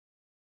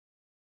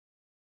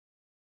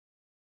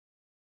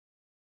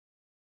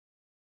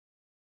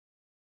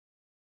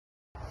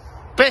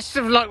best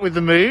of luck with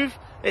the move.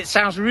 It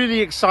sounds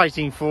really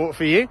exciting for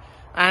you,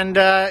 and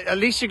at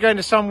least you're going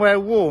to somewhere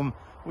warm,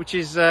 which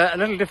is a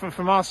little different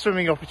from our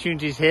swimming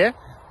opportunities here.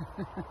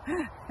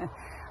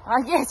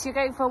 Yes, you're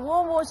going from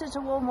warm water to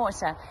warm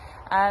water.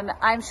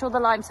 I'm sure the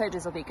lime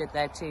sodas will be good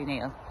there too,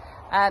 Neil.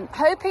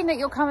 Hoping that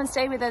you'll come and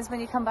stay with us when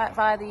you come back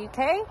via the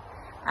UK,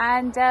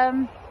 and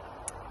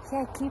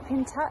yeah, keep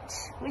in touch.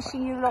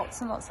 Wishing you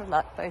lots and lots of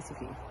luck, both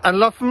of you. And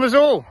love from us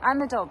all.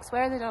 And the dogs.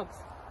 Where are the dogs?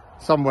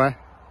 Somewhere.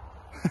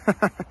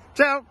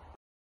 Ciao.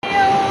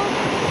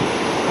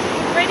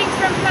 Greetings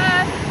from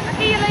Perth. I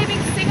hear you're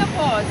leaving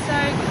Singapore, so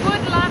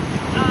good luck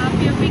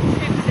for your big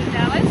trip to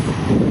Dallas.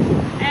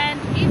 And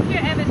if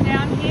you're ever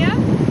down here,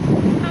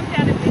 come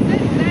down and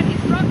visit. That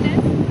is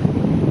Rottnest,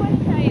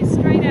 20 k's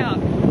straight out.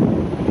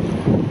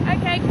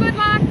 Okay, good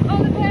luck,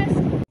 all the best.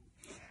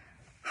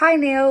 Hi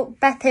Neil,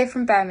 Beth here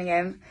from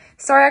Birmingham.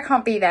 Sorry I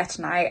can't be there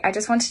tonight. I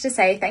just wanted to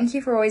say thank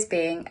you for always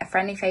being a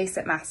friendly face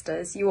at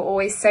Masters. You were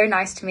always so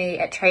nice to me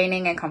at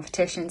training and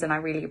competitions, and I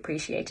really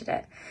appreciated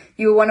it.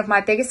 You were one of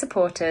my biggest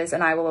supporters,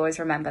 and I will always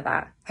remember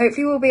that.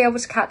 Hopefully we'll be able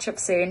to catch up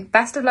soon.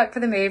 Best of luck for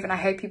the move, and I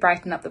hope you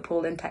brighten up the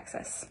pool in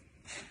Texas.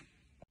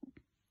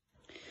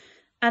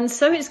 And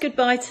so it's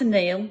goodbye to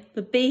Neil,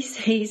 the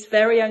BC's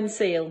very own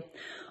seal.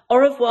 Au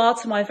revoir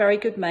to my very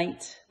good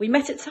mate. We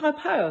met at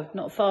Taipo,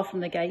 not far from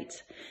the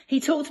gate. He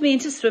talked me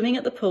into swimming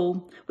at the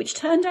pool, which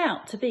turned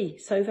out to be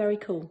so very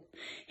cool.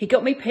 He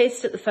got me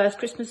pissed at the first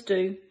Christmas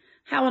do.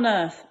 How on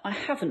earth? I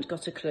haven't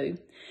got a clue.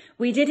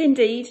 We did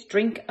indeed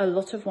drink a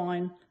lot of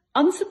wine.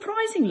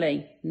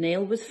 Unsurprisingly,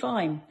 Neil was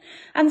fine.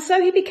 And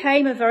so he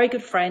became a very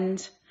good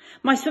friend.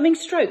 My swimming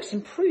strokes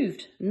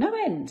improved no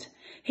end.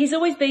 He's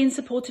always been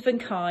supportive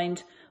and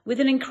kind, with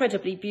an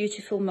incredibly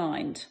beautiful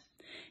mind.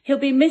 He'll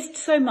be missed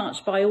so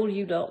much by all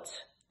you lot,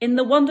 in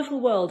the wonderful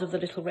world of the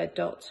little red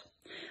dot.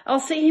 I'll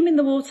see him in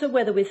the water,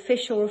 whether with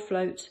fish or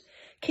afloat.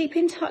 Keep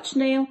in touch,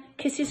 Neil.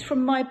 Kisses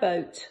from my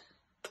boat.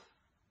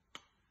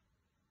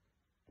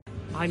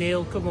 Hi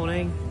Neil, good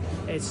morning.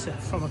 It's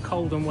from a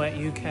cold and wet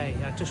UK.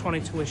 I just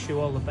wanted to wish you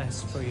all the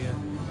best for your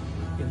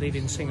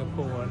leaving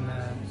Singapore, and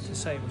to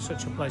say it was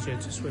such a pleasure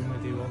to swim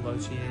with you all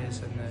those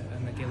years,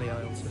 and the Gili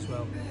Isles as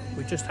well.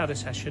 We just had a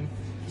session.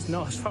 It's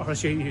not as far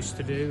as you used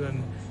to do,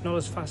 and not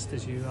as fast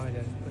as you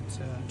either, but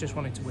I just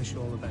wanted to wish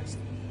you all the best.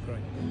 Great.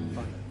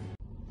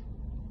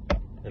 Bye.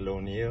 Hello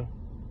Neil.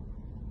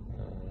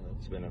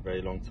 It's been a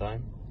very long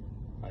time.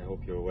 I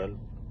hope you're well.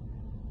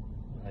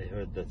 I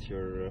heard that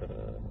you're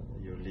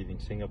leaving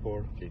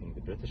Singapore, leaving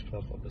the British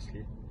club,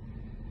 obviously.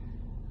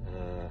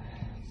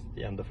 It's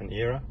the end of an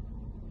era.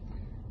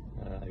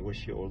 I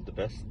wish you all the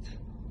best.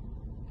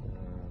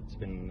 It's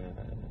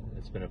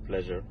been a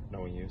pleasure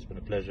knowing you. It's been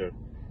a pleasure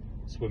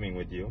swimming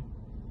with you.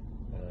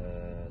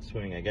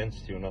 Swimming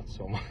against you, not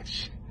so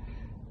much.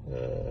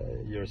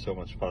 You're so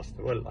much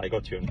faster. Well, I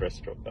got you in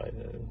breaststroke, I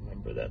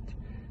remember that.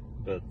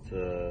 But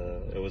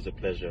it was a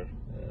pleasure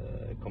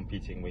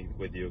competing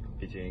with you,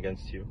 competing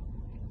against you.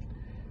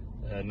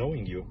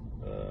 Knowing you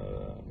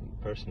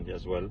personally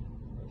as well.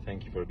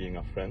 Thank you for being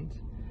a friend.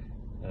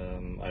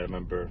 I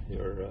remember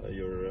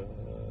your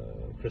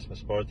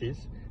Christmas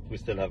parties. We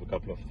still have a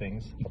couple of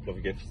things, a couple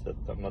of gifts that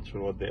I'm not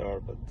sure what they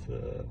are, but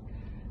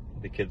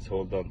the kids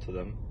hold on to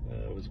them.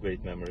 It was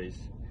great memories.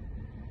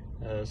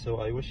 So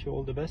I wish you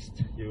all the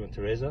best, you and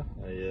Teresa.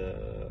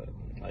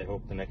 I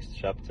hope the next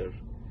chapter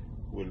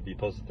will be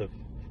positive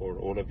for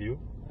all of you,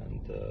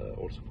 and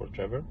also for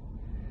Trevor.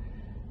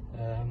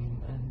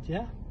 And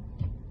yeah,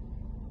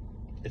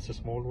 it's a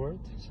small world,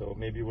 so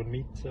maybe we'll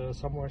meet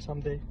somewhere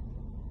someday.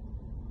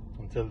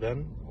 Until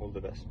then, all the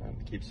best, man.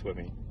 Keep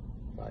swimming.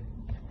 Bye.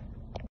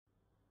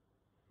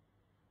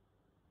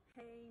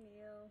 Hey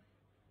Neil,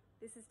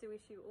 this is to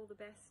wish you all the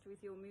best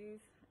with your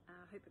move. I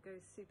hope it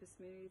goes super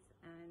smooth,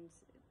 and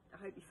I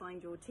hope you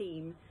find your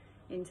team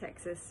in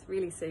Texas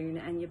really soon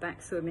and you're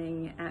back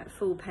swimming at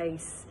full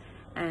pace,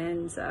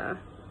 and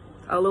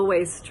I'll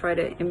always try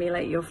to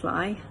emulate your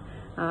fly.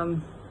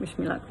 Wish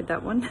me luck with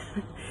that one.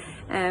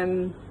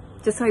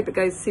 Just hope it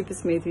goes super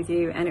smooth with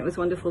you, and it was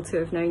wonderful to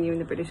have known you in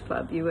the British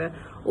club. You were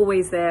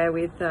always there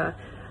with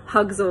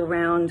hugs all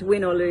round,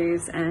 win or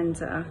lose,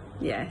 and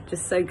yeah,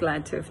 just so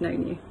glad to have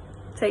known you.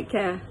 Take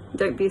care,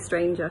 don't be a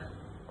stranger.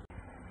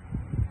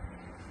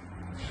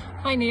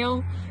 Hi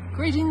Neil,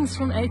 greetings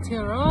from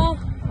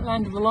Aotearoa,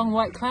 land of the long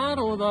white cloud,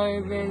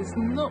 although there's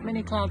not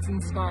many clouds in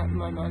the sky at the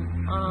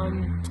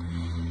moment.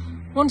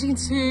 Wanting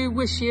to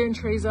wish you and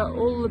Teresa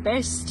all the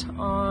best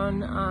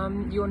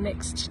on your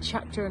next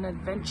chapter and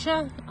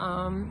adventure,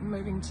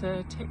 moving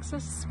to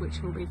Texas,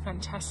 which will be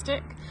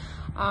fantastic.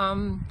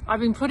 I've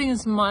been putting in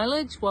some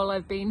mileage while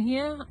I've been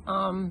here.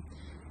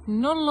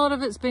 Not a lot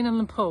of it's been in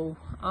the pool.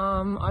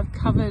 I've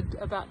covered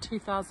about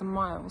 2,000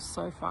 miles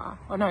so far,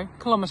 oh no,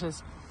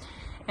 kilometers.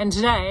 And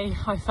today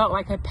I felt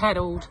like I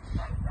paddled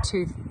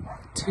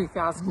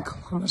 2,000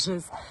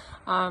 kilometers.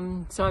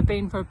 So I've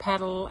been for a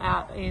paddle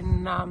out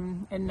in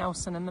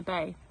Nelson in the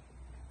bay.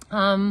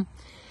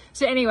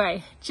 So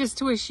anyway, just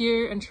to wish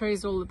you and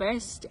Teresa all the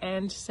best,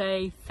 and to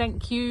say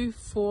thank you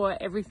for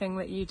everything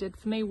that you did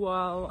for me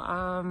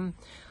while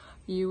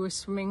you were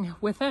swimming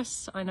with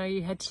us. I know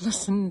you had to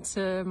listen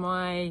to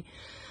my,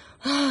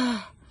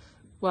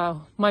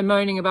 well, my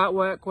moaning about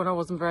work when I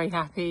wasn't very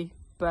happy.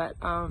 But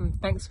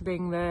thanks for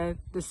being the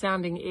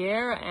sounding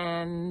ear,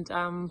 and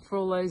for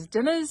all those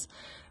dinners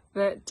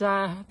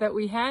that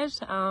we had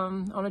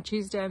on a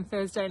Tuesday and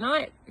Thursday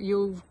night.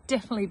 You'll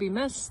definitely be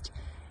missed,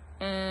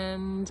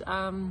 and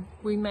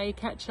we may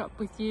catch up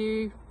with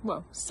you,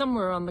 well,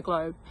 somewhere on the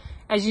globe.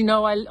 As you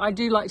know, I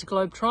do like to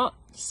globetrot,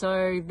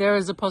 so there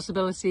is a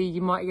possibility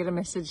you might get a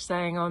message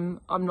saying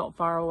I'm not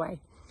far away.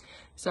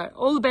 So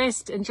all the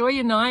best, enjoy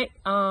your night.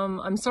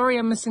 I'm sorry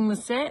I'm missing the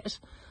set.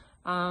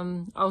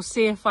 I'll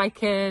see if I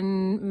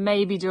can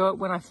maybe do it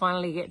when I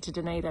finally get to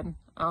Dunedin,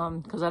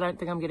 because I don't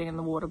think I'm getting in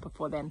the water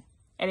before then.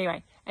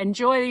 Anyway,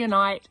 enjoy your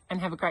night and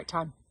have a great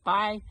time.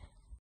 Bye.